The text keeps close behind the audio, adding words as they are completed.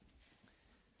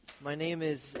My name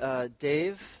is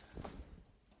Dave,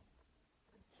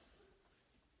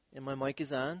 and my mic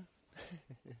is on.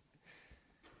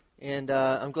 And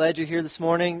I'm glad you're here this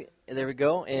morning. There we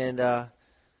go. And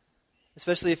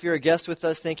especially if you're a guest with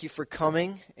us, thank you for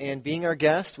coming and being our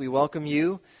guest. We welcome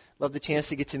you. Love the chance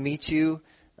to get to meet you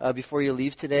before you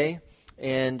leave today.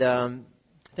 And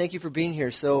thank you for being here.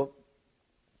 So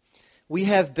we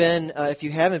have been, if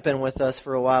you haven't been with us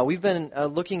for a while, we've been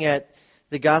looking at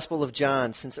the Gospel of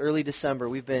John since early December.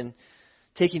 We've been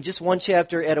taking just one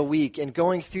chapter at a week and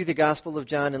going through the Gospel of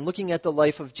John and looking at the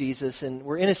life of Jesus. And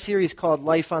we're in a series called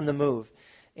Life on the Move.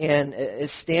 And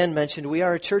as Stan mentioned, we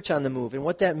are a church on the move. And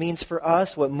what that means for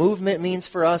us, what movement means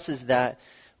for us, is that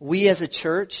we as a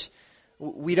church,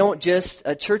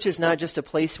 a church is not just a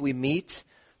place we meet.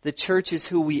 The church is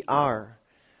who we are.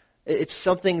 It's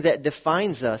something that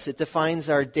defines us. It defines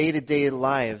our day-to-day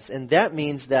lives. And that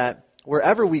means that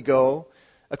wherever we go,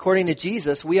 according to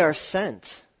Jesus, we are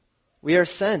sent. We are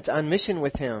sent on mission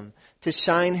with Him to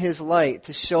shine His light,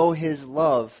 to show His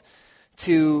love,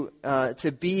 to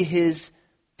be His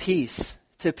peace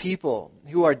to people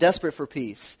who are desperate for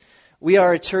peace. We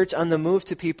are a church on the move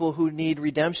to people who need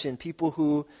redemption, people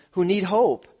who need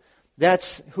hope.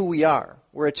 That's who we are.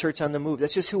 We're a church on the move.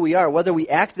 That's just who we are. Whether we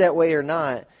act that way or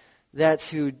not, that's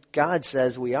who God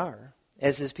says we are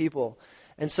as His people.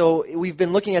 And so we've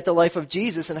been looking at the life of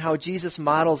Jesus and how Jesus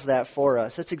models that for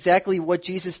us. That's exactly what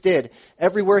Jesus did.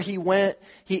 Everywhere He went,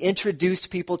 He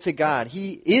introduced people to God.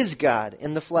 He is God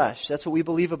in the flesh. That's what we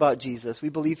believe about Jesus. We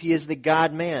believe He is the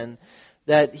God-man,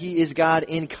 that He is God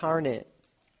incarnate.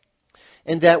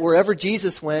 And that wherever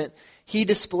Jesus went, He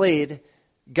displayed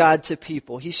God to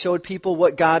people. He showed people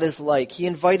what God is like. He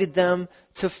invited them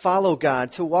to follow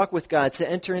God, to walk with God, to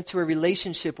enter into a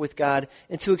relationship with God,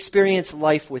 and to experience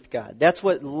life with God. That's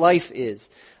what life is.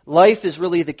 Life is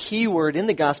really the key word in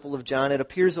the Gospel of John. It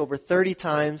appears over 30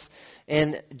 times,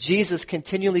 and Jesus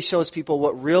continually shows people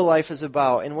what real life is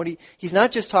about. And he's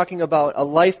not just talking about a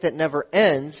life that never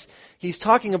ends. He's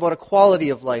talking about a quality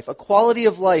of life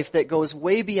that goes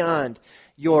way beyond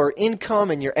your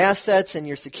income and your assets and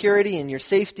your security and your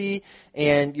safety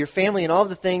and your family and all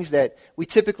the things that we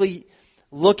typically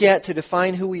look at to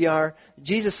define who we are.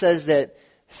 Jesus says that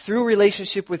through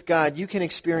relationship with God, you can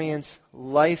experience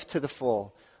life to the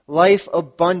full, life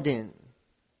abundant.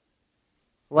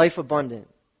 Life abundant.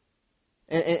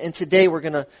 And today we're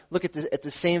going to look at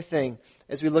the same thing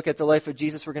as we look at the life of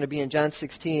Jesus. We're going to be in John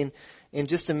 16 in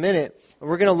just a minute. And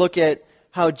we're going to look at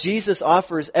how Jesus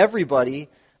offers everybody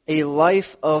a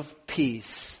life of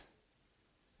peace.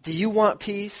 Do you want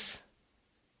peace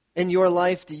in your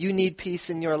life? Do you need peace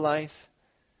in your life?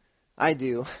 I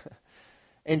do.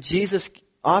 And Jesus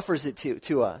offers it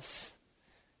to us.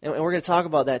 And we're going to talk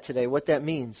about that today, what that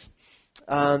means.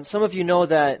 Some of you know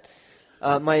that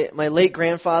my late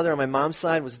grandfather on my mom's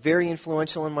side was very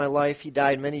influential in my life. He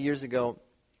died many years ago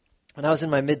when I was in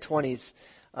my mid-20s.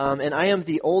 And I am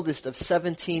the oldest of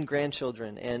 17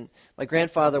 grandchildren. And my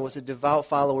grandfather was a devout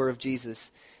follower of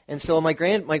Jesus. And so my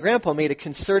grandpa made a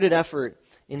concerted effort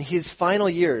in his final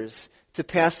years to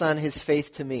pass on his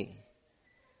faith to me.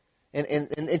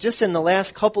 And just in the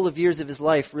last couple of years of his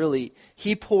life, really,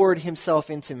 he poured himself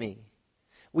into me.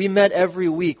 We met every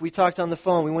week. We talked on the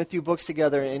phone. We went through books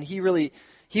together. And he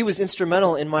was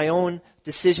instrumental in my own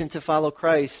decision to follow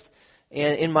Christ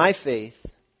and in my faith.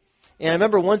 And I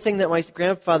remember one thing that my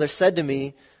grandfather said to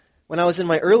me when I was in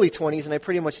my early 20s, and I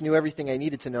pretty much knew everything I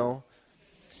needed to know.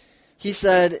 He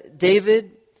said,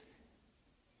 David,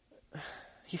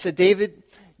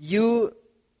 you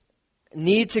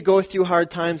need to go through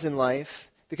hard times in life,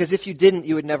 because if you didn't,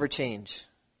 you would never change.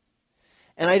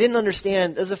 And I didn't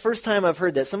understand. This is the first time I've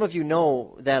heard that. Some of you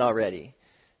know that already,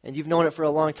 and you've known it for a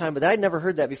long time, but I'd never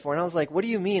heard that before. And I was like, what do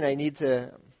you mean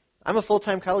I'm a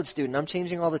full-time college student. I'm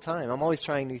changing all the time. I'm always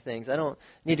trying new things. I don't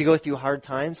need to go through hard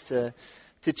times to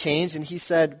change. And he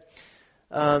said,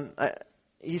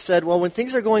 well, when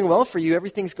things are going well for you,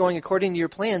 everything's going according to your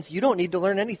plans, you don't need to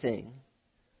learn anything.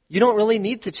 You don't really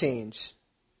need to change.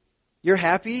 You're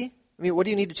happy? I mean, what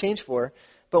do you need to change for?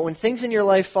 But when things in your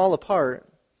life fall apart,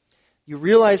 you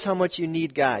realize how much you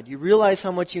need God. You realize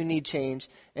how much you need change.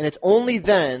 And it's only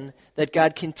then that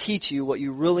God can teach you what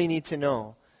you really need to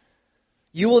know.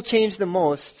 You will change the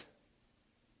most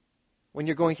when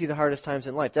you're going through the hardest times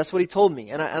in life. That's what he told me.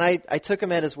 And I took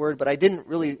him at his word, but I didn't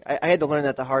really, I had to learn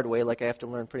that the hard way, like I have to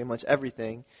learn pretty much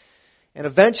everything. And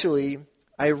eventually,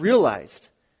 I realized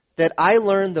that I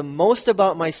learned the most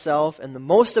about myself and the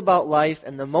most about life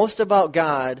and the most about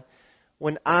God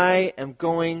when I am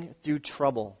going through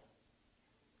trouble.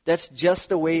 That's just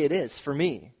the way it is for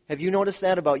me. Have you noticed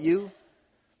that about you?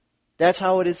 That's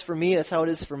how it is for me. That's how it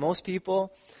is for most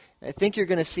people. And I think you're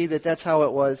going to see that that's how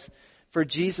it was for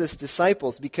Jesus'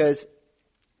 disciples, because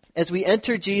as we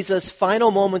enter Jesus' final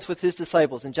moments with his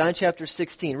disciples in John chapter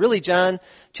 16, really John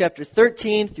chapter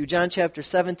 13 through John chapter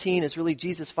 17 is really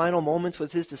Jesus' final moments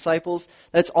with his disciples.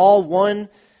 That's all one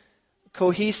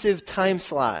cohesive time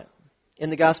slot in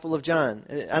the Gospel of John.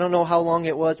 I don't know how long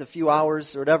it was, a few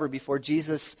hours or whatever, before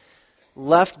Jesus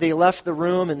left. They left the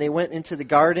room and they went into the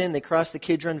garden. They crossed the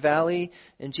Kidron Valley,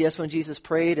 and that's when Jesus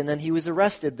prayed, and then he was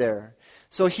arrested there.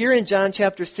 So here in John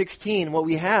chapter 16, what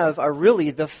we have are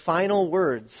really the final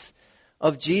words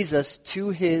of Jesus to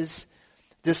his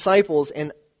disciples.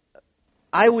 And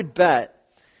I would bet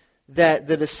that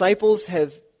the disciples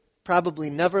have probably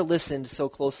never listened so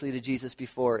closely to Jesus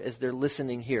before as they're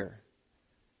listening here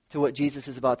to what Jesus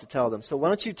is about to tell them. So why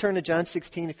don't you turn to John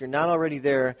 16 if you're not already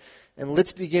there, and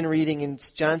let's begin reading in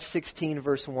John 16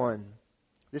 verse 1.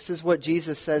 This is what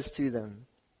Jesus says to them.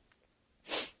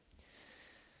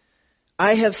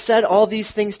 I have said all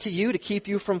these things to you to keep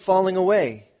you from falling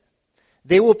away.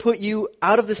 They will put you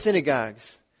out of the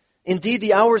synagogues. Indeed,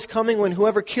 the hour is coming when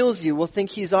whoever kills you will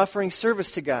think he is offering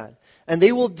service to God. And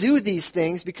they will do these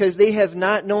things because they have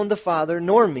not known the Father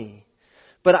nor me.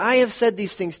 But I have said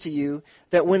these things to you,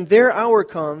 that when their hour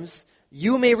comes,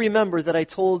 you may remember that I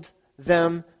told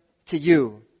them to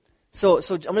you. So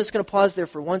I'm just going to pause there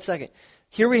for 1 second.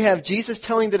 Here we have Jesus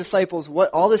telling the disciples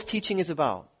what all this teaching is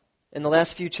about in the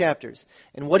last few chapters.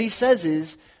 And what he says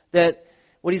is that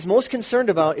what he's most concerned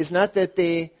about is not that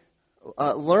they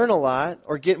learn a lot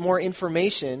or get more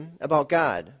information about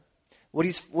God. What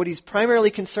he's primarily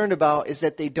concerned about is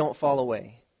that they don't fall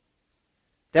away.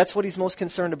 That's what he's most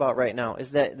concerned about right now,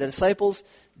 is that the disciples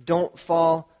don't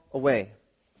fall away.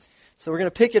 So we're going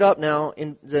to pick it up now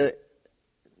in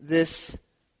this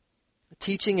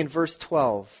teaching in verse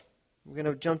 12. We're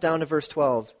going to jump down to verse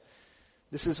 12.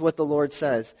 This is what the Lord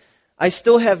says. I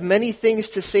still have many things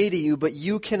to say to you, but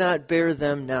you cannot bear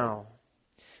them now.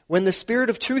 When the Spirit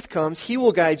of truth comes, he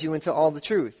will guide you into all the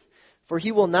truth. For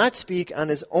he will not speak on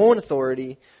his own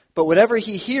authority, but whatever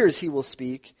he hears he will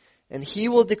speak, and he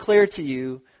will declare to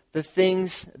you the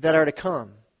things that are to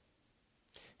come.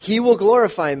 He will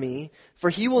glorify me, for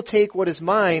he will take what is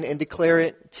mine and declare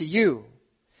it to you.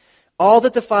 All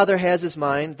that the Father has is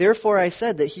mine, therefore I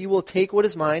said that he will take what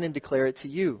is mine and declare it to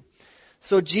you.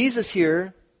 So Jesus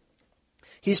here,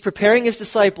 he's preparing his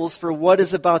disciples for what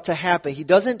is about to happen. He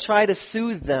doesn't try to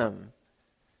soothe them.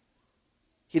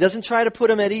 He doesn't try to put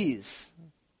them at ease.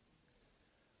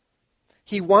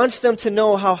 He wants them to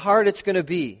know how hard it's going to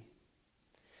be,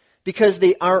 because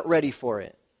they aren't ready for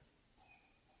it.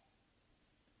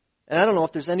 And I don't know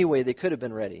if there's any way they could have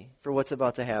been ready for what's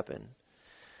about to happen.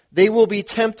 They will be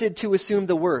tempted to assume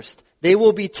the worst. They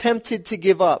will be tempted to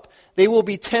give up. They will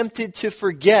be tempted to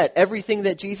forget everything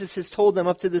that Jesus has told them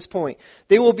up to this point.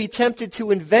 They will be tempted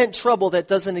to invent trouble that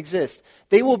doesn't exist.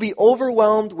 They will be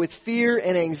overwhelmed with fear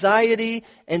and anxiety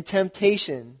and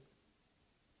temptation.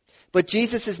 But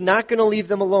Jesus is not going to leave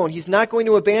them alone. He's not going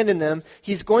to abandon them.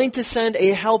 He's going to send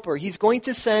a helper. He's going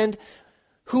to send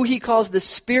who he calls the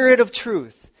Spirit of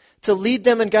truth to lead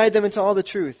them and guide them into all the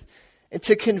truth, and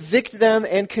to convict them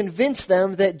and convince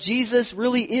them that Jesus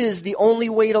really is the only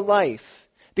way to life.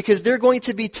 Because they're going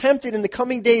to be tempted in the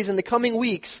coming days and the coming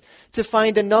weeks to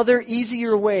find another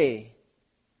easier way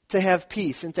to have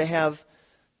peace and to have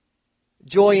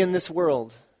joy in this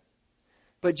world.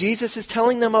 But Jesus is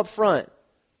telling them up front,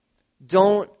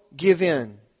 don't give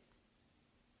in.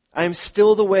 I'm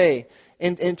still the way.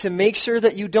 And to make sure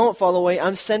that you don't fall away,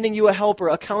 I'm sending you a helper,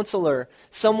 a counselor,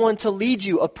 someone to lead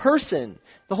you, a person.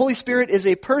 The Holy Spirit is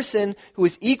a person who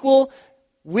is equal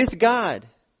with God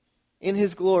in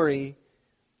his glory.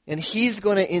 And he's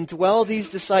going to indwell these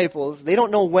disciples. They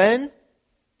don't know when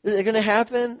it's going to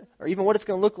happen or even what it's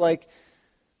going to look like.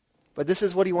 But this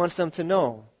is what he wants them to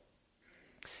know.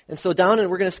 And so we're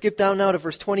going to skip down now to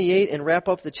verse 28 and wrap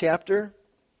up the chapter.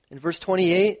 In verse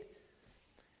 28,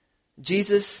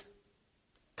 Jesus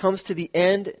comes to the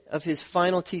end of his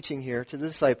final teaching here to the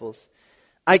disciples.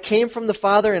 I came from the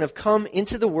Father and have come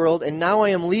into the world, and now I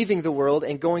am leaving the world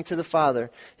and going to the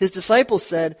Father. His disciples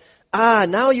said,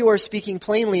 now you are speaking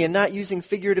plainly and not using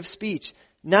figurative speech.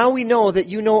 Now we know that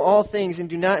you know all things and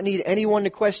do not need anyone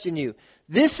to question you.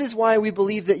 This is why we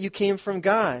believe that you came from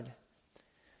God.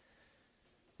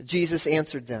 Jesus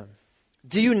answered them,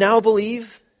 do you now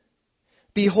believe?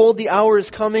 Behold, the hour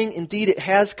is coming, indeed it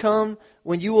has come,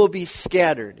 when you will be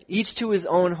scattered, each to his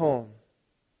own home,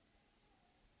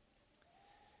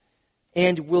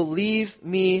 and will leave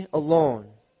me alone.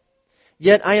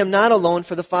 Yet I am not alone,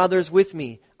 for the Father is with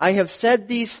me. I have said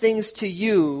these things to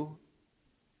you.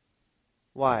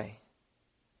 Why?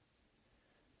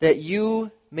 that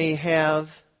you may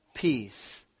have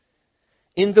peace.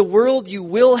 In the world you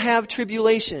will have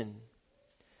tribulation,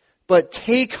 but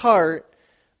take heart,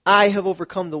 I have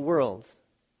overcome the world.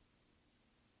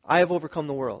 I have overcome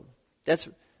the world. That's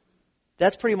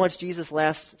pretty much Jesus'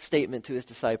 last statement to his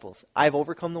disciples. I've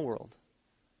overcome the world.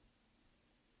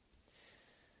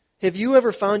 Have you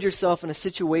ever found yourself in a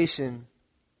situation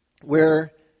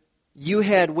where you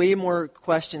had way more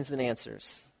questions than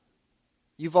answers?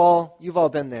 You've all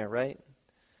been there, right?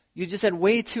 You just had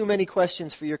way too many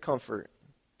questions for your comfort.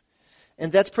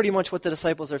 And that's pretty much what the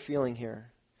disciples are feeling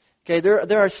here. Okay,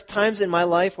 there are times in my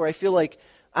life where I feel like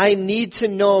I need to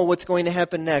know what's going to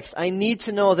happen next. I need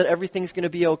to know that everything's going to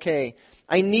be okay.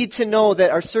 I need to know that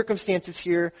our circumstances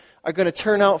here are going to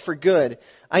turn out for good.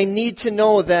 I need to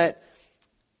know that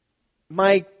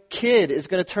my kid is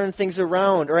going to turn things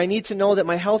around, or I need to know that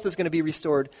my health is going to be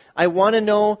restored. I want to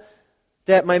know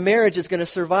that my marriage is going to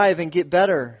survive and get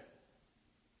better.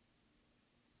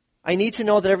 I need to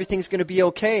know that everything's going to be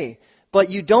okay. But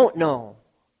you don't know,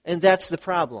 and that's the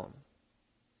problem.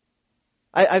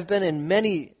 I've been in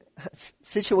many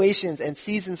situations and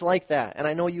seasons like that, and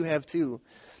I know you have too.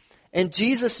 And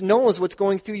Jesus knows what's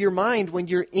going through your mind when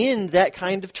you're in that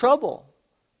kind of trouble.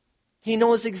 He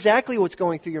knows exactly what's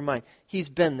going through your mind. He's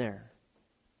been there.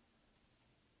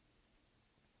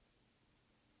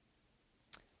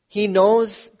 He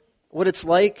knows what it's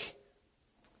like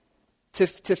to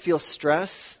feel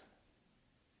stress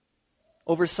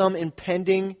over some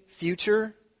impending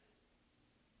future.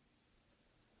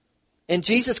 And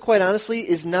Jesus, quite honestly,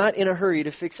 is not in a hurry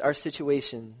to fix our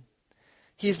situation.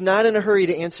 He's not in a hurry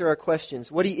to answer our questions.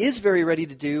 What he is very ready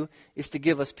to do is to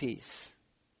give us peace.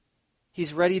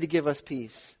 He's ready to give us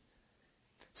peace.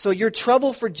 So your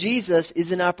trouble for Jesus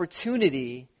is an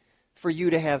opportunity for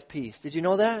you to have peace. Did you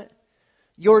know that?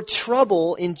 Your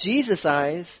trouble in Jesus'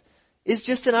 eyes is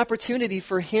just an opportunity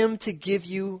for him to give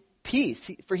you peace,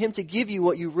 for him to give you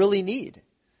what you really need.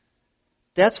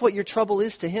 That's what your trouble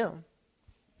is to him.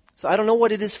 So I don't know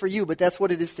what it is for you, but that's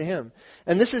what it is to him.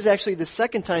 And this is actually the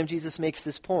second time Jesus makes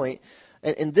this point.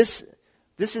 And this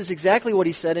is exactly what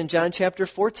he said in John chapter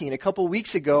 14. A couple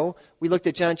weeks ago, we looked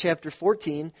at John chapter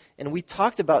 14, and we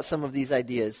talked about some of these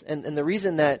ideas. And the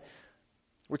reason that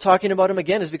we're talking about them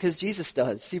again is because Jesus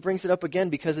does. He brings it up again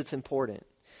because it's important.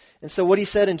 And so what he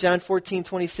said in John 14,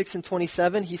 26 and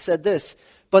 27, he said this,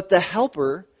 "But the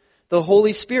Helper, the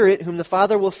Holy Spirit, whom the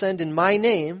Father will send in my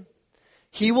name,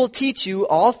 he will teach you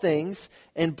all things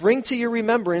and bring to your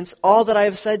remembrance all that I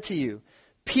have said to you.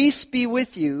 Peace be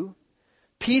with you.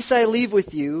 Peace I leave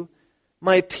with you.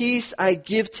 My peace I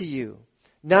give to you.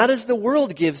 Not as the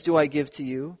world gives do I give to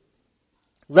you.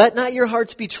 Let not your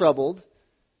hearts be troubled,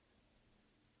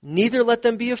 neither let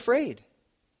them be afraid."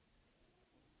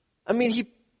 I mean, he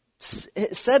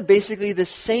said basically the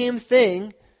same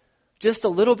thing just a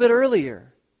little bit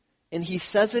earlier. And he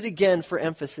says it again for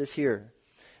emphasis here.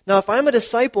 Now, if I'm a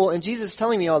disciple and Jesus is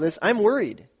telling me all this, I'm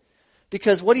worried.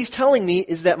 Because what he's telling me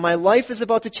is that my life is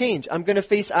about to change. I'm going to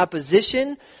face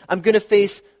opposition. I'm going to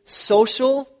face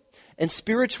social and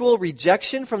spiritual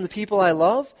rejection from the people I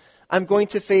love. I'm going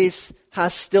to face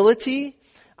hostility.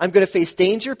 I'm going to face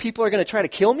danger. People are going to try to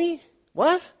kill me.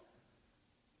 What?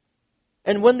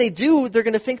 And when they do, they're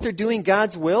going to think they're doing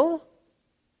God's will?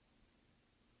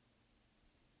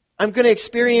 I'm going to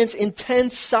experience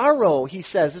intense sorrow, he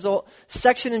says. There's a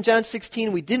section in John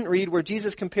 16 we didn't read where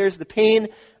Jesus compares the pain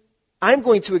I'm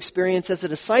going to experience as a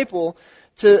disciple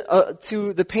to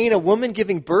the pain a woman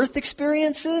giving birth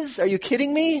experiences. Are you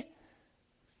kidding me?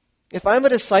 If I'm a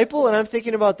disciple and I'm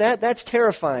thinking about that, that's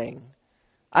terrifying.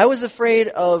 I was afraid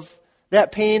of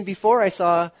that pain before I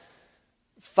saw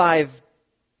 5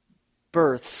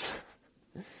 births.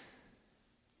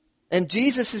 And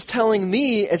Jesus is telling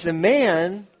me as a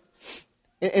man,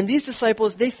 and these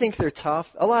disciples, they think they're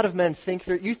tough. A lot of men think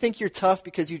you think you're tough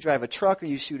because you drive a truck or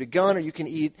you shoot a gun or you can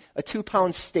eat a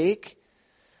 2-pound steak.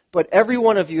 But every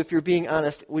one of you, if you're being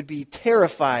honest, would be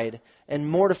terrified and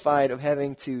mortified of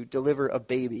having to deliver a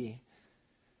baby.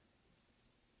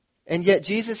 And yet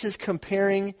Jesus is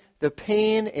comparing the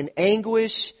pain and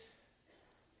anguish,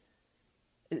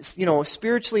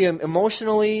 spiritually,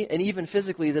 emotionally, and even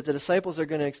physically that the disciples are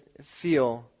going to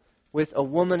feel with a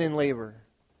woman in labor.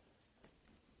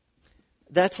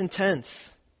 That's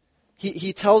intense.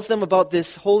 He tells them about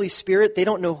this Holy Spirit. They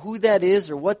don't know who that is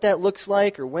or what that looks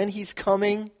like or when he's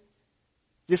coming.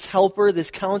 This helper, this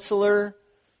counselor.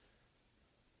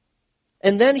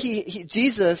 And then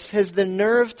Jesus has the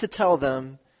nerve to tell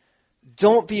them,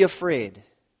 don't be afraid.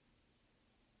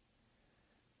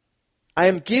 I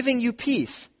am giving you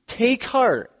peace. Take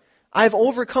heart. I've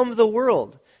overcome the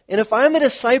world. And if I'm a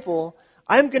disciple,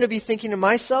 I'm going to be thinking to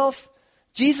myself,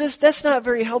 Jesus, that's not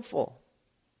very helpful.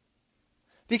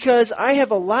 Because I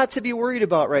have a lot to be worried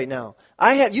about right now.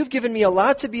 You've given me a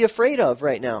lot to be afraid of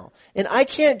right now. And I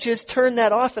can't just turn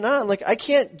that off and on. Like, I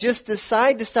can't just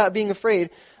decide to stop being afraid.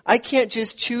 I can't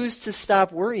just choose to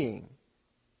stop worrying.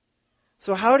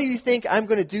 So how do you think I'm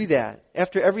going to do that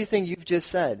after everything you've just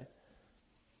said?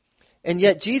 And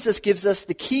yet Jesus gives us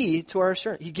the key to our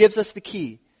assurance. He gives us the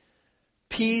key.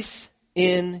 Peace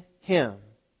in Him.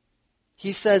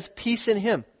 He says, peace in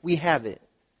Him. We have it.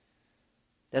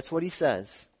 That's what He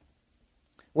says.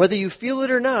 Whether you feel it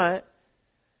or not,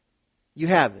 you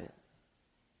have it.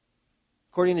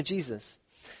 According to Jesus.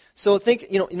 So think,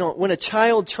 when a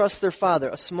child trusts their father,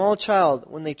 a small child,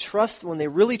 when they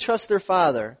really trust their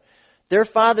father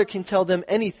can tell them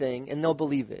anything and they'll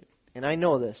believe it. And I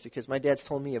know this because my dad's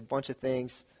told me a bunch of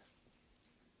things,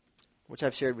 which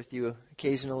I've shared with you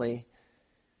occasionally.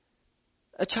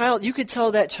 A child, you could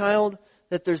tell that child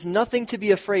that there's nothing to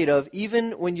be afraid of,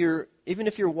 even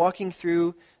if you're walking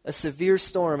through a severe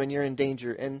storm and you're in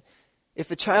danger. And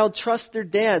if a child trusts their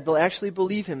dad, they'll actually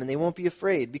believe him and they won't be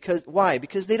afraid. Why?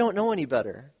 Because they don't know any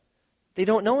better. They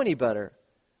don't know any better.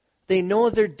 They know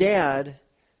their dad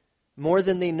more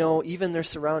than they know even their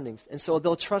surroundings. And so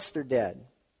they'll trust their dad.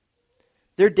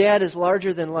 Their dad is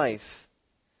larger than life.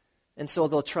 And so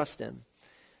they'll trust him.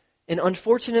 And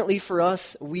unfortunately for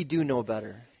us, we do know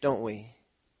better, don't we?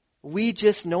 We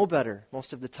just know better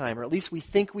most of the time, or at least we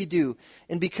think we do.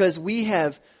 And because we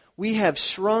have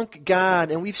shrunk God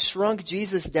and we've shrunk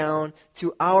Jesus down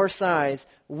to our size,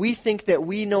 we think that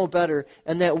we know better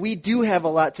and that we do have a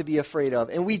lot to be afraid of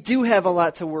and we do have a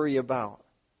lot to worry about.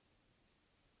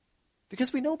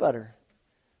 Because we know better.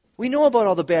 We know about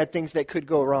all the bad things that could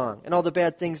go wrong and all the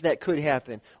bad things that could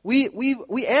happen.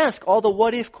 We ask all the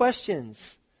what if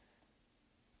questions.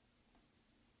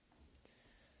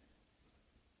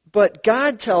 But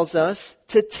God tells us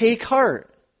to take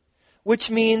heart, which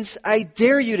means I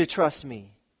dare you to trust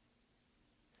me.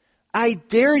 I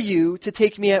dare you to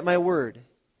take me at my word.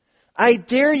 I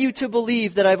dare you to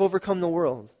believe that I've overcome the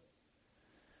world.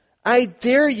 I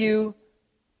dare you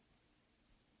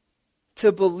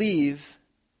to believe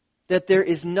that there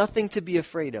is nothing to be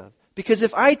afraid of. Because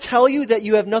if I tell you that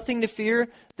you have nothing to fear,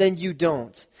 then you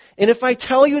don't. And if I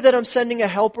tell you that I'm sending a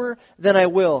helper, then I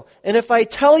will. And if I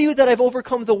tell you that I've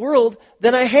overcome the world,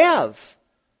 then I have.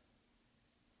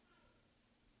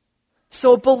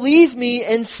 So believe me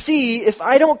and see if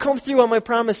I don't come through on my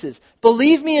promises.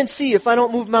 Believe me and see if I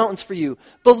don't move mountains for you.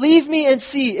 Believe me and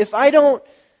see if I don't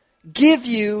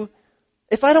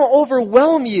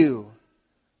overwhelm you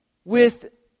with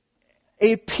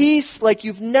a peace like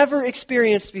you've never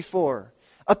experienced before.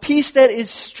 A peace that is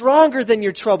stronger than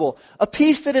your trouble. A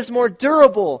peace that is more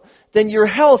durable than your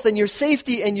health and your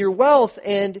safety and your wealth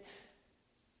and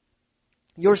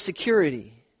your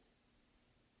security.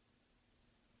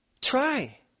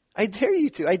 Try. I dare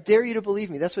you to. I dare you to believe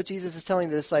me. That's what Jesus is telling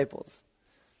the disciples.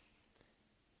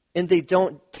 And they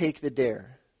don't take the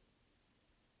dare.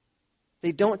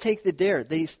 They don't take the dare.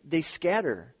 They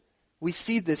scatter. We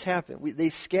see this happen. They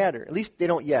scatter. At least they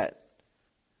don't yet.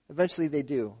 Eventually they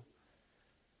do.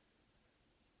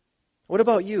 What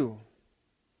about you?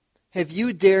 Have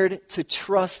you dared to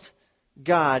trust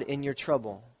God in your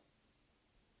trouble?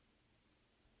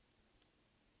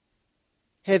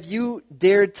 Have you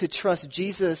dared to trust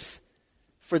Jesus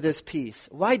for this peace?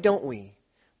 Why don't we?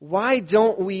 Why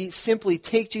don't we simply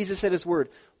take Jesus at His word?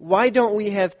 Why don't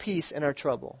we have peace in our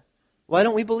trouble? Why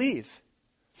don't we believe?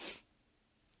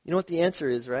 You know what the answer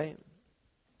is, right?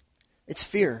 It's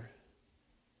fear.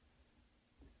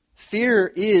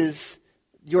 Fear is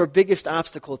your biggest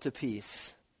obstacle to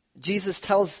peace. Jesus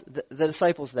tells the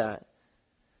disciples that.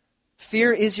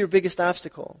 Fear is your biggest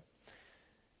obstacle.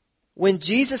 When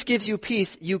Jesus gives you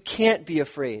peace, you can't be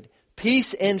afraid.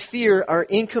 Peace and fear are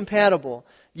incompatible.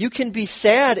 You can be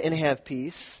sad and have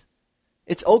peace.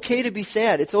 It's okay to be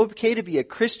sad. It's okay to be a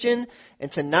Christian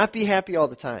and to not be happy all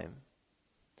the time.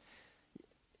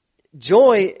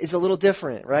 Joy is a little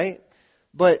different, right?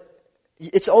 But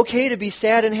it's okay to be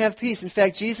sad and have peace. In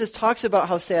fact, Jesus talks about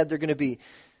how sad they're going to be.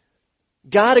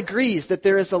 God agrees that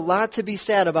there is a lot to be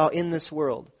sad about in this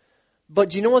world. But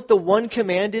do you know what the one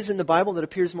command is in the Bible that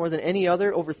appears more than any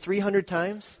other, over 300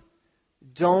 times?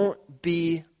 Don't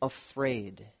be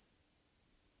afraid.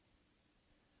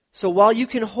 So while you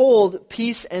can hold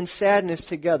peace and sadness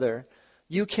together,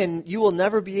 you will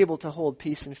never be able to hold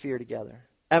peace and fear together.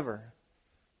 Ever.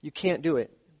 You can't do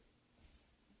it.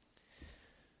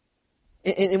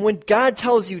 And when God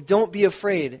tells you, don't be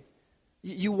afraid,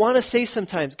 you want to say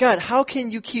sometimes, God, how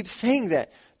can you keep saying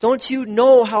that? Don't you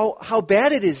know how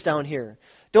bad it is down here?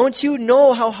 Don't you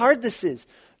know how hard this is?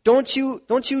 Don't you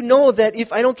know that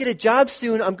if I don't get a job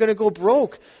soon, I'm going to go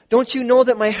broke? Don't you know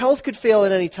that my health could fail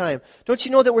at any time? Don't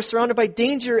you know that we're surrounded by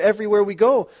danger everywhere we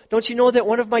go? Don't you know that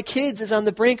one of my kids is on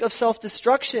the brink of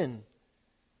self-destruction?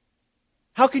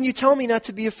 How can you tell me not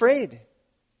to be afraid?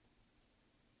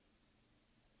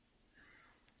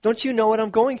 Don't you know what I'm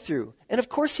going through? And of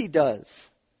course he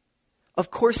does. Of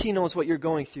course he knows what you're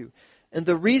going through. And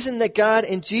the reason that God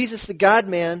and Jesus, the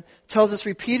God-man, tells us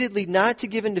repeatedly not to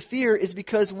give in to fear is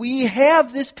because we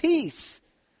have this peace.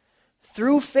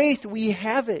 Through faith, we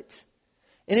have it.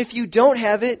 And if you don't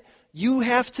have it, you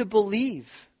have to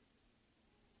believe.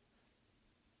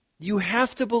 You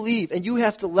have to believe, and you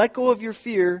have to let go of your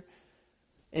fear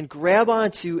and grab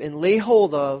onto and lay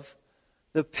hold of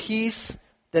the peace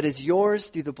that is yours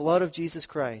through the blood of Jesus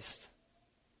Christ.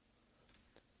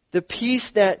 The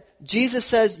peace that Jesus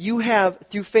says you have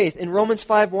through faith. In Romans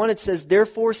 5:1 it says,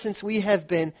 therefore, since we have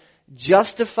been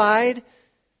justified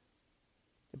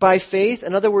by faith,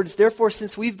 in other words, therefore,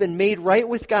 since we've been made right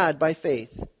with God by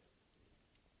faith,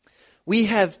 we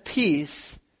have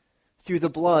peace through the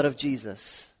blood of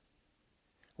Jesus.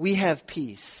 We have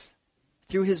peace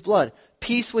through his blood.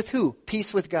 Peace with who?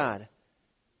 Peace with God.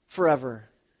 Forever.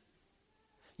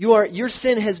 Your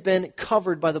sin has been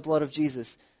covered by the blood of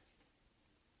Jesus.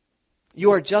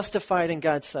 You are justified in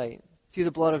God's sight through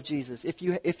the blood of Jesus.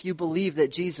 If you believe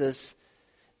that Jesus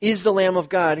is the Lamb of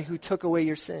God who took away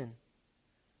your sin.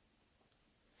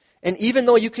 And even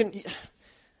though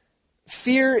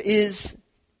fear is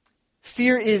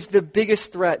the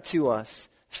biggest threat to us.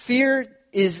 Fear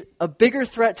is a bigger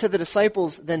threat to the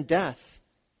disciples than death.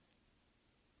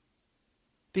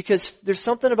 Because there's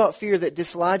something about fear that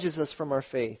dislodges us from our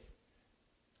faith.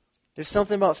 There's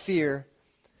something about fear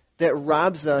that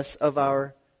robs us of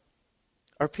our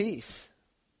peace.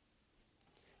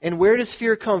 And where does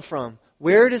fear come from?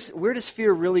 Where does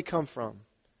fear really come from?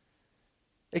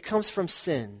 It comes from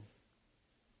sin.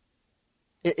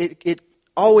 It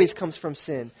always comes from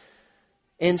sin.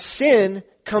 And sin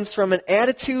comes from an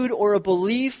attitude or a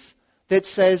belief that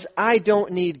says, I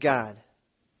don't need God.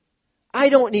 I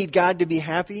don't need God to be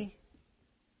happy.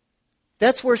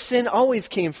 That's where sin always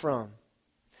came from.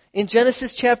 In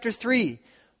Genesis chapter 3,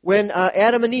 when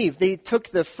Adam and Eve, they took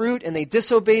the fruit and they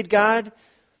disobeyed God,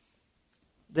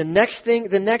 the next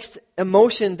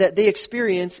emotion that they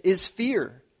experience is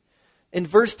fear. In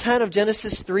verse 10 of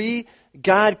Genesis 3,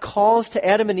 God calls to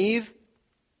Adam and Eve,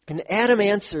 and Adam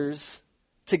answers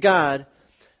to God,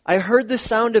 I heard the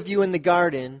sound of you in the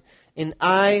garden, and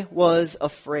I was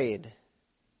afraid.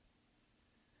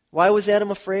 Why was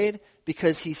Adam afraid?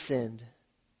 Because he sinned.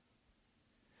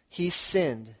 He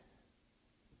sinned.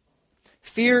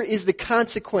 Fear is the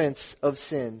consequence of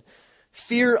sin.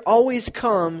 Fear always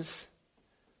comes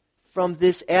from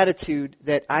this attitude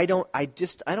that I don't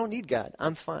need God.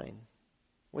 I'm fine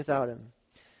without him.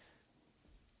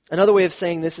 Another way of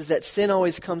saying this is that sin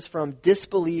always comes from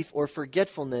disbelief or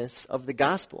forgetfulness of the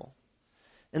gospel.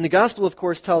 And the gospel, of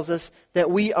course, tells us that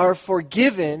we are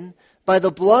forgiven by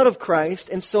the blood of Christ,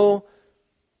 and so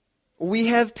we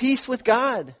have peace with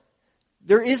God.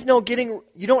 There is no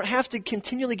you don't have to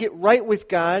continually get right with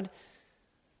God.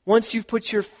 Once you've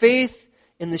put your faith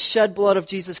in the shed blood of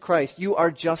Jesus Christ, you are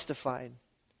justified.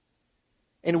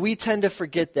 And we tend to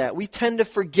forget that. We tend to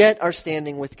forget our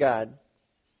standing with God.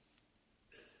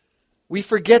 We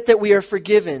forget that we are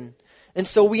forgiven. And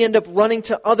so we end up running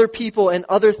to other people and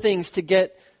other things to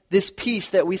get this peace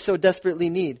that we so desperately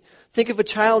need. Think of a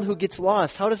child who gets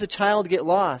lost. How does a child get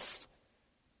lost?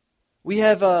 We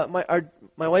have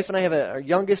my wife and I have our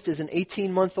youngest is an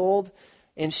 18-month-old,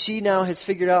 and she now has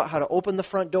figured out how to open the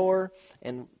front door,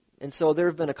 and so there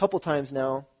have been a couple times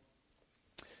now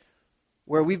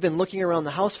where we've been looking around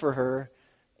the house for her,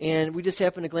 and we just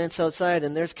happen to glance outside,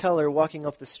 and there's Keller walking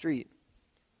up the street.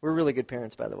 We're really good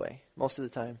parents, by the way, most of the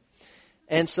time.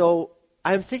 And so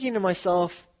I'm thinking to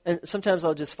myself, and sometimes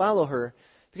I'll just follow her,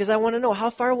 because I want to know, how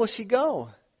far will she go?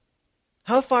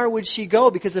 How far would she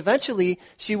go? Because eventually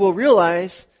she will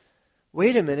realize,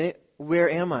 wait a minute, where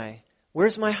am I?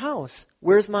 Where's my house?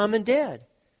 Where's mom and dad?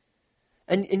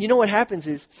 And you know what happens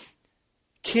is,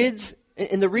 kids,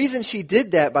 and the reason she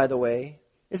did that, by the way,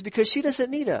 is because she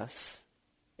doesn't need us.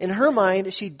 In her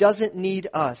mind, she doesn't need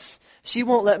us. She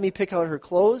won't let me pick out her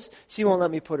clothes. She won't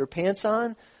let me put her pants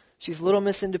on. She's Little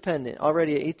Miss Independent,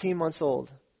 already 18 months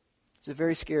old. It's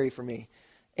very scary for me.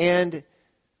 And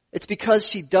it's because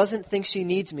she doesn't think she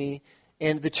needs me.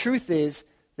 And the truth is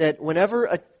that whenever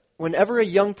a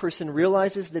young person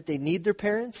realizes that they need their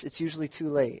parents, it's usually too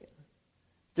late.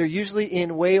 They're usually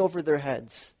in way over their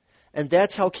heads. And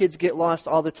that's how kids get lost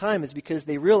all the time, is because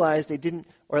they realize they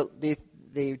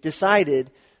they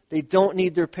decided they don't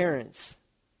need their parents.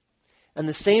 And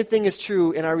the same thing is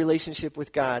true in our relationship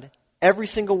with God. Every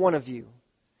single one of you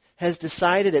has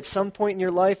decided at some point in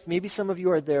your life, maybe some of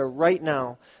you are there right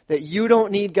now, that you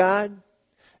don't need God.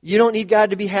 You don't need God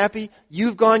to be happy.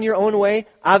 You've gone your own way.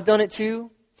 I've done it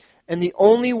too. And the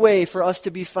only way for us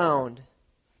to be found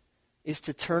is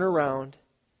to turn around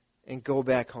and go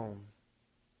back home.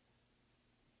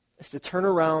 It's to turn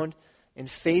around and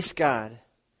face God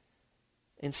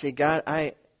and say, God,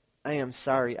 I am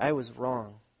sorry. I was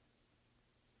wrong.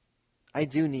 I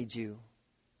do need you.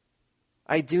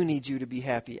 I do need you to be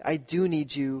happy. I do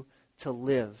need you to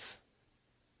live.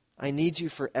 I need you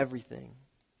for everything.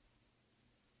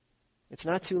 It's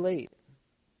not too late.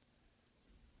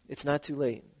 It's not too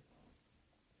late.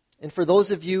 And for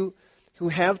those of you who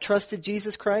have trusted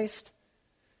Jesus Christ,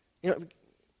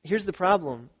 here's the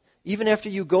problem. Even after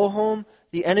you go home,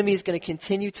 the enemy is going to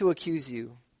continue to accuse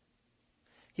you.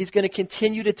 He's going to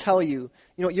continue to tell you,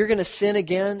 you're going to sin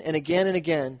again and again and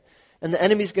again. And the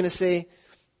enemy's going to say,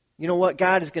 you know what,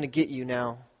 God is going to get you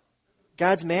now.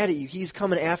 God's mad at you. He's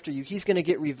coming after you. He's going to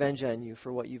get revenge on you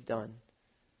for what you've done.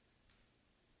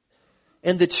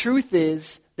 And the truth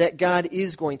is that God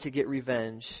is going to get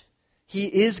revenge. He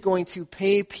is going to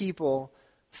pay people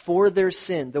for their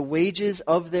sin, the wages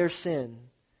of their sin,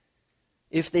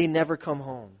 if they never come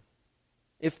home,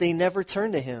 if they never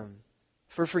turn to Him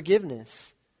for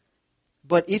forgiveness.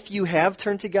 But if you have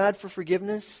turned to God for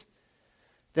forgiveness,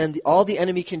 then all the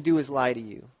enemy can do is lie to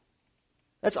you.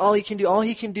 That's all he can do. All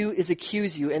he can do is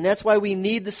accuse you. And that's why we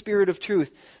need the Spirit of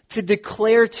truth to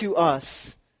declare to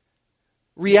us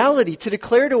reality, to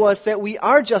declare to us that we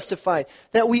are justified,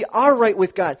 that we are right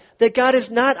with God, that God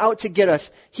is not out to get us.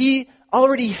 He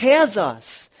already has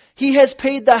us. He has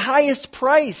paid the highest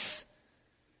price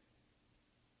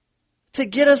to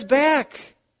get us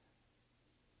back,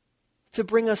 to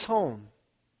bring us home.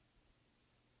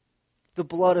 The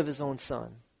blood of His own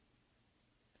Son.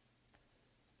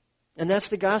 And that's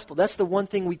the gospel. That's the one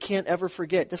thing we can't ever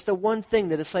forget. That's the one thing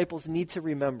the disciples need to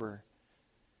remember.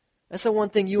 That's the one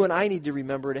thing you and I need to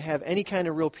remember to have any kind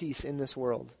of real peace in this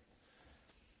world.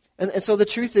 And so the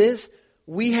truth is,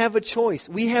 we have a choice.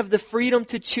 We have the freedom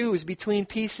to choose between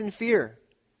peace and fear.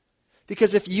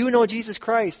 Because if you know Jesus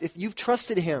Christ, if you've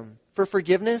trusted Him for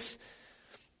forgiveness,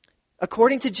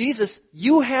 according to Jesus,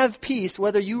 you have peace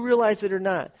whether you realize it or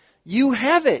not. You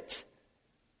have it.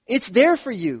 It's there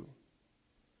for you.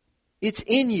 It's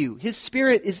in you. His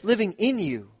Spirit is living in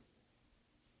you.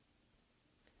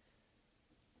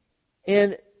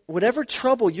 And whatever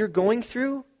trouble you're going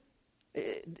through,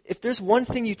 if there's one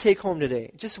thing you take home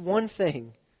today, just one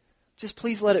thing, just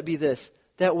please let it be this,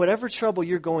 that whatever trouble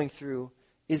you're going through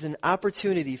is an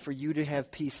opportunity for you to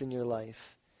have peace in your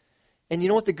life. And you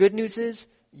know what the good news is?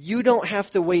 You don't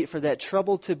have to wait for that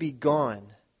trouble to be gone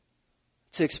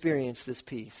to experience this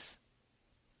peace.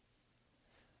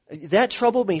 That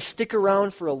trouble may stick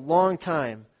around for a long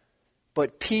time,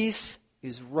 but peace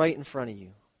is right in front of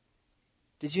you.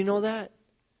 Did you know that?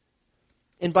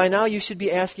 And by now you should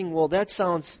be asking, well, that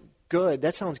sounds good.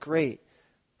 That sounds great.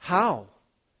 How?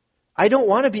 I don't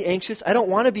want to be anxious. I don't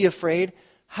want to be afraid.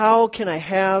 How can I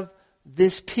have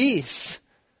this peace?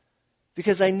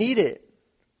 Because I need it.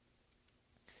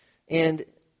 And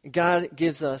God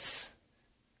gives us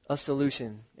a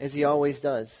solution, as He always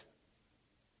does.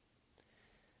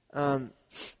 In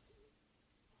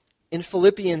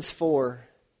Philippians 4,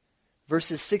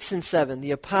 verses 6 and 7,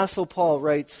 the Apostle Paul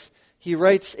writes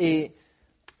a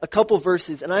couple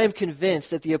verses, and I am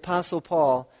convinced that the Apostle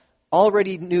Paul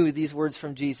already knew these words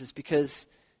from Jesus, because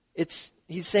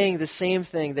he's saying the same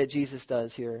thing that Jesus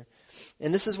does here.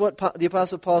 And this is what the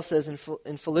Apostle Paul says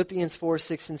in Philippians 4,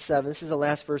 6, and 7. This is the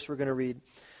last verse we're going to read.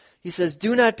 He says,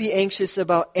 "Do not be anxious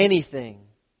about anything,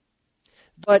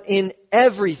 but in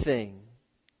everything,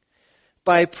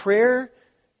 by prayer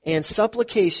and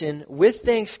supplication with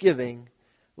thanksgiving,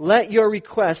 let your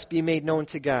requests be made known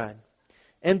to God.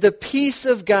 And the peace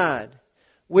of God,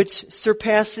 which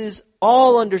surpasses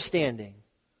all understanding,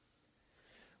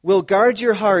 will guard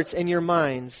your hearts and your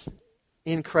minds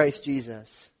in Christ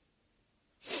Jesus."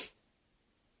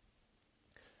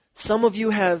 Some of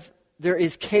you there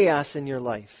is chaos in your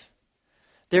life.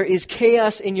 There is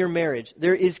chaos in your marriage.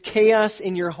 There is chaos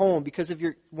in your home because of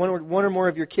your one or more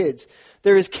of your kids.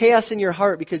 There is chaos in your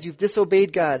heart because you've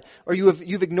disobeyed God, or you've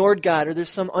ignored God, or there's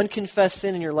some unconfessed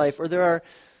sin in your life, or there are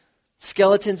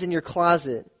skeletons in your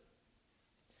closet.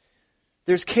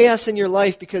 There's chaos in your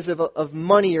life because of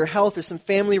money or health or some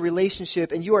family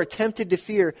relationship, and you are tempted to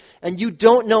fear, and you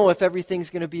don't know if everything's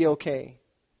going to be okay.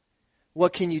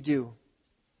 What can you do?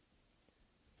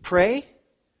 Pray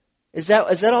Is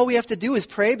that all we have to do is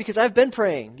pray? Because I've been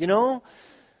praying, you know?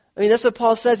 I mean, that's what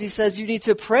Paul says. He says you need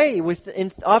to pray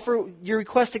and offer your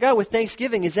request to God with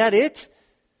thanksgiving. Is that it?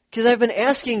 Because I've been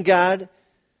asking God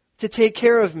to take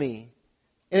care of me.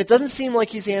 And it doesn't seem like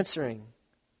He's answering.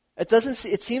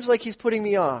 It seems like He's putting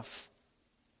me off.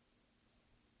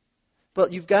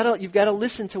 But you've got to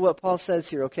listen to what Paul says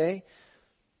here, okay?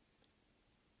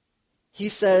 He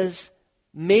says,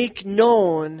 make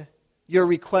known your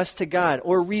request to God,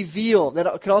 or reveal.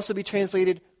 That could also be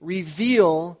translated,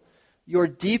 reveal your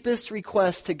deepest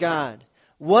request to God.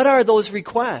 What are those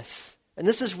requests? And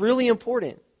this is really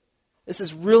important. This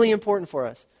is really important for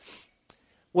us.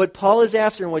 What Paul is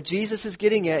after and what Jesus is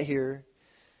getting at here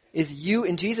is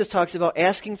and Jesus talks about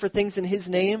asking for things in His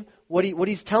name. What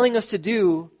he's telling us to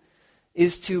do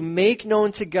is to make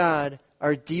known to God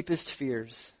our deepest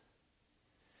fears.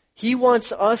 He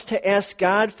wants us to ask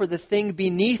God for the thing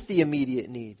beneath the immediate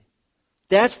need.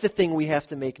 That's the thing we have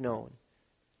to make known.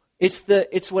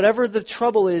 It's whatever the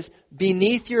trouble is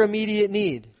beneath your immediate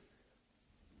need.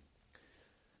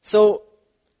 So,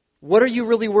 what are you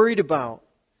really worried about?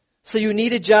 So you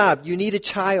need a job, you need a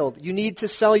child, you need to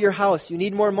sell your house, you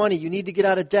need more money, you need to get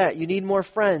out of debt, you need more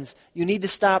friends, you need to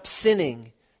stop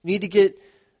sinning, you need to get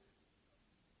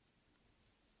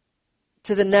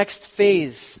to the next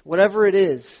phase, whatever it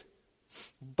is.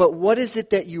 But what is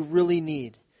it that you really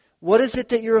need? What is it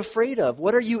that you're afraid of?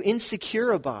 What are you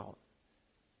insecure about?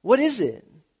 What is it?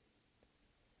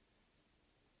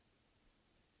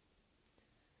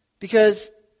 Because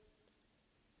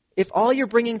if all you're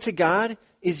bringing to God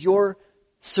is your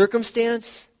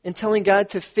circumstance and telling God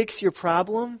to fix your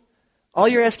problem, all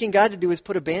you're asking God to do is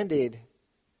put a Band-Aid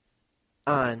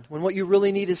on when what you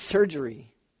really need is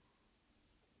surgery.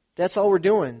 That's all we're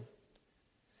doing.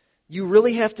 You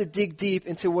really have to dig deep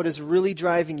into what is really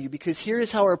driving you, because here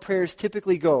is how our prayers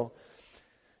typically go.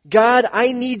 God,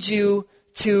 I need you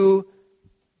to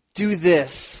do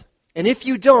this. And if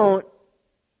you don't,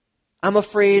 I'm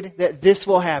afraid that this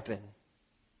will happen.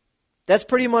 That's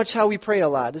pretty much how we pray a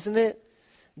lot, isn't it?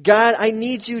 God, I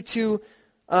need you to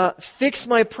fix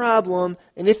my problem,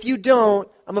 and if you don't,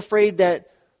 I'm afraid that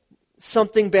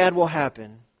something bad will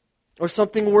happen, or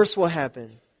something worse will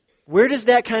happen. Where does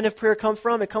that kind of prayer come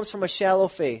from? It comes from a shallow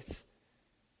faith.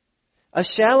 A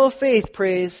shallow faith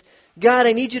prays, God,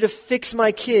 I need you to fix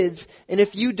my kids, and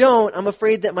if you don't, I'm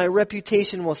afraid that my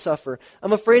reputation will suffer.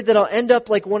 I'm afraid that I'll end up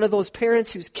like one of those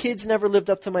parents whose kids never lived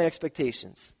up to my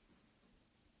expectations.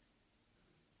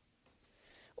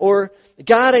 Or,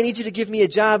 God, I need you to give me a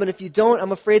job, and if you don't,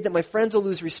 I'm afraid that my friends will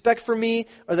lose respect for me,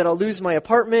 or that I'll lose my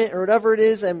apartment, or whatever it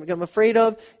is I'm afraid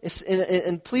of.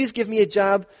 And please give me a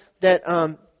job that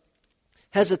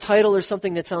has a title or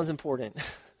something that sounds important.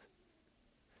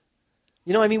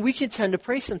 You know, I mean, we can tend to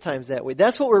pray sometimes that way.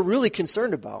 That's what we're really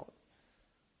concerned about,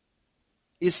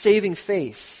 is saving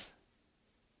face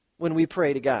when we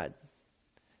pray to God.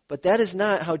 But that is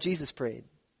not how Jesus prayed.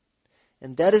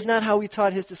 And that is not how He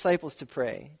taught His disciples to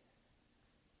pray.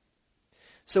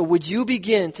 So would you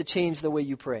begin to change the way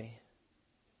you pray?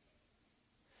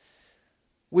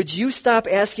 Would you stop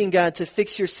asking God to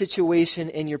fix your situation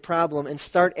and your problem and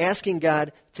start asking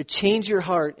God to change your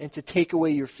heart and to take away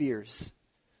your fears?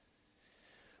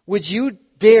 Would you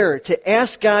dare to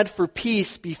ask God for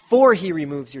peace before He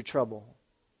removes your trouble?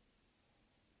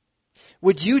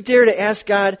 Would you dare to ask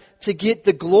God to get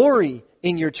the glory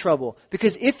in your trouble?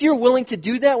 Because if you're willing to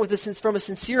do that from a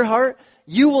sincere heart,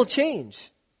 you will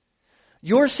change.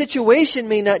 Your situation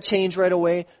may not change right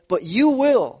away, but you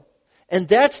will. And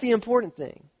that's the important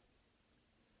thing.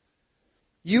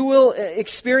 You will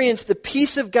experience the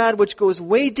peace of God, which goes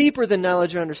way deeper than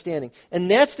knowledge or understanding. And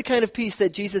that's the kind of peace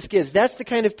that Jesus gives. That's the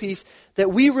kind of peace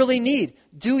that we really need.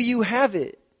 Do you have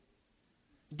it?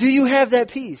 Do you have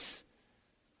that peace?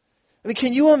 I mean,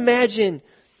 can you imagine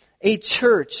a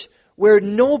church where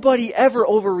nobody ever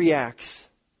overreacts?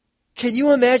 Can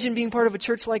you imagine being part of a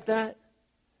church like that?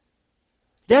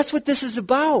 That's what this is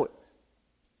about.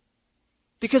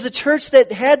 Because a church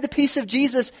that had the peace of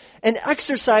Jesus and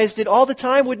exercised it all the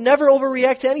time would never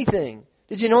overreact to anything.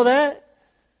 Did you know that?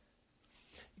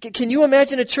 Can you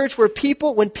imagine a church where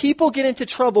when people get into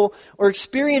trouble or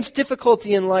experience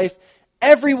difficulty in life,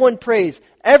 everyone prays,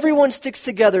 everyone sticks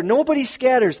together, nobody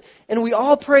scatters, and we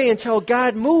all pray until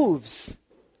God moves,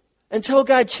 until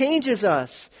God changes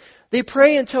us. They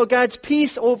pray until God's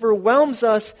peace overwhelms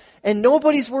us and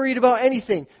nobody's worried about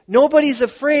anything. Nobody's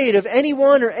afraid of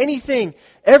anyone or anything.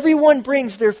 Everyone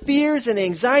brings their fears and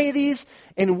anxieties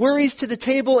and worries to the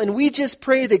table, and we just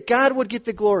pray that God would get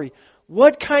the glory.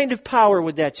 What kind of power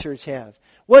would that church have?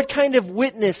 What kind of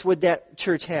witness would that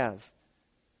church have?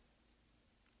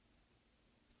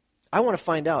 I want to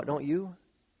find out, don't you?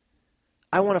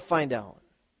 I want to find out.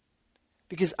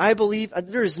 Because I believe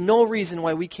there is no reason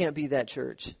why we can't be that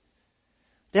church.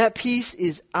 That peace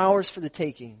is ours for the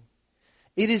taking.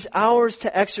 It is ours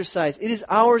to exercise. It is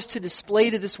ours to display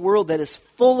to this world that is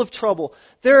full of trouble.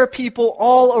 There are people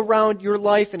all around your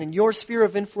life and in your sphere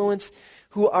of influence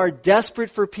who are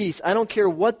desperate for peace. I don't care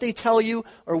what they tell you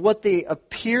or what they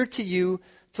appear to you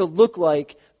to look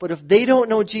like, but if they don't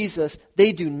know Jesus,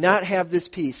 they do not have this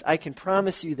peace. I can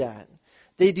promise you that.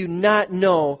 They do not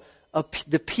know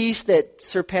the peace that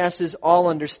surpasses all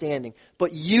understanding.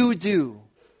 But you do.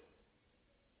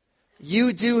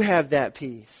 You do have that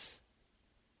peace.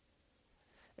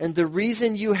 And the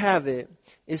reason you have it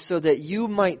is so that you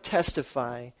might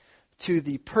testify to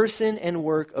the person and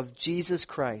work of Jesus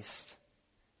Christ,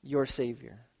 your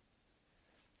Savior.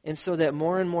 And so that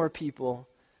more and more people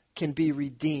can be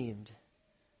redeemed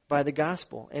by the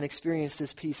gospel and experience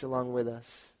this peace along with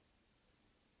us.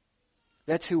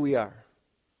 That's who we are.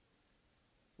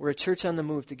 We're a church on the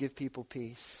move to give people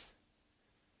peace.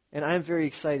 And I'm very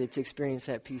excited to experience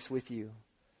that peace with you.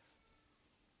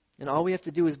 And all we have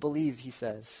to do is believe, he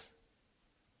says.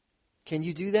 Can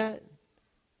you do that?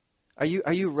 Are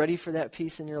you ready for that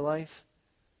peace in your life?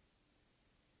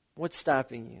 What's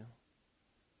stopping you?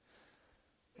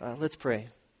 Let's pray.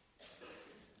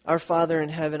 Our Father in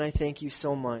heaven, I thank you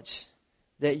so much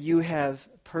that you have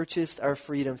purchased our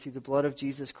freedom through the blood of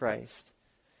Jesus Christ.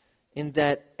 And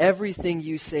that everything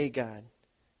you say, God,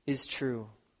 is true.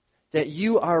 That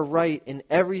you are right in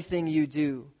everything you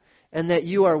do. And that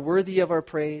you are worthy of our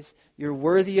praise. You're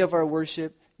worthy of our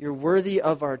worship. You're worthy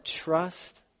of our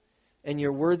trust. And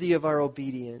you're worthy of our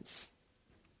obedience.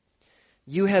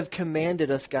 You have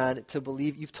commanded us, God, to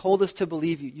believe. You've told us to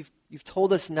believe you. You've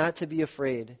told us not to be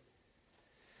afraid.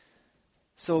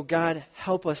 So, God,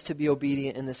 help us to be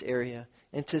obedient in this area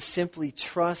and to simply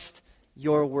trust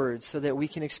your words so that we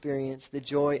can experience the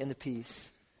joy and the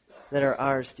peace that are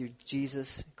ours through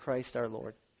Jesus Christ our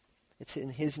Lord. It's in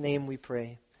his name we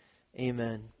pray.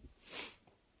 Amen.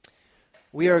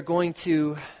 We are going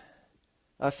to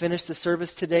finish the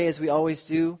service today, as we always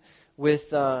do,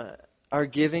 with our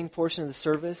giving portion of the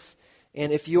service.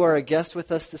 And if you are a guest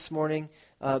with us this morning,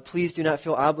 please do not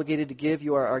feel obligated to give.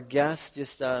 You are our guest.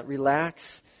 Just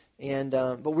relax.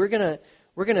 But we're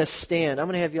gonna stand. I'm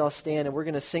gonna have you all stand, and we're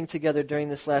gonna sing together during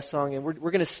this last song. And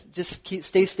we're gonna just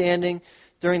stay standing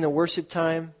during the worship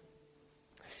time.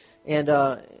 And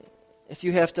if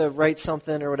you have to write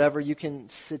something or whatever, you can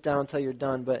sit down until you're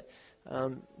done. But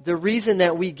the reason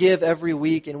that we give every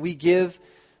week and we give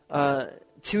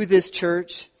to this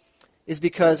church is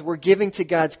because we're giving to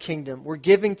God's kingdom. We're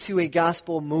giving to a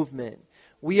gospel movement.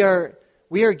 We are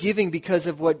giving because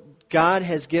of what God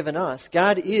has given us.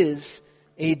 God is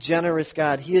a generous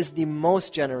God. He is the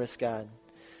most generous God.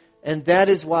 And that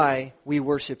is why we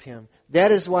worship him.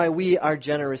 That is why we are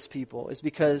generous people, is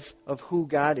because of who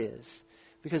God is.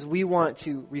 Because we want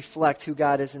to reflect who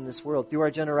God is in this world through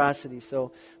our generosity.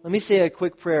 So let me say a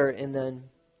quick prayer and then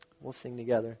we'll sing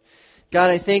together. God,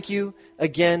 I thank you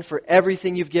again for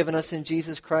everything you've given us in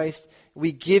Jesus Christ.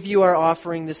 We give you our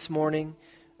offering this morning.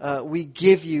 We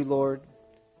give you, Lord,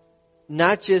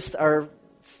 not just our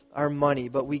money,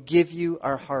 but we give you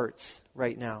our hearts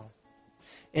right now.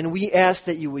 And we ask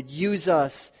that you would use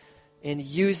us and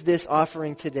use this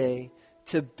offering today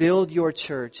to build your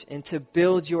church and to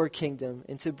build your kingdom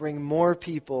and to bring more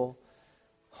people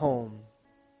home.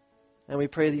 And we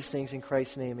pray these things in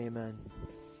Christ's name, amen.